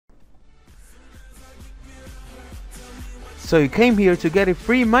So you came here to get a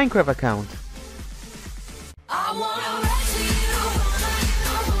free Minecraft account.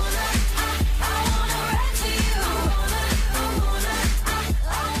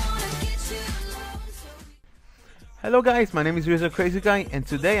 Hello guys, my name is ReZo Crazy Guy, and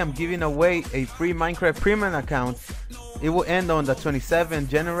today I'm giving away a free Minecraft premium account. It will end on the 27th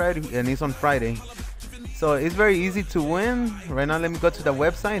January and it's on Friday. So it's very easy to win. Right now let me go to the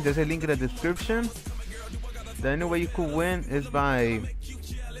website, there's a link in the description. The only way you could win is by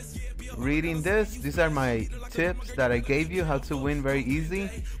reading this. These are my tips that I gave you how to win very easy.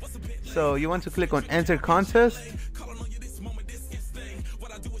 So you want to click on enter contest,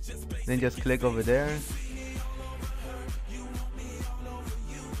 then just click over there.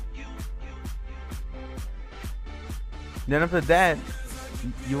 Then after that,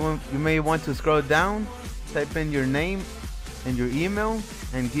 you may want to scroll down, type in your name and your email,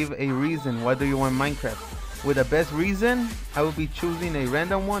 and give a reason why do you want Minecraft. With the best reason, I will be choosing a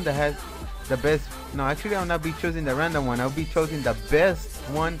random one that has the best. No, actually, I will not be choosing the random one. I will be choosing the best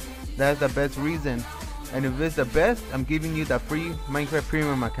one that has the best reason. And if it's the best, I'm giving you the free Minecraft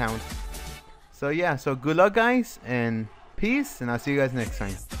premium account. So yeah, so good luck guys, and peace, and I'll see you guys next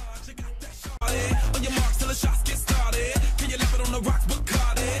time.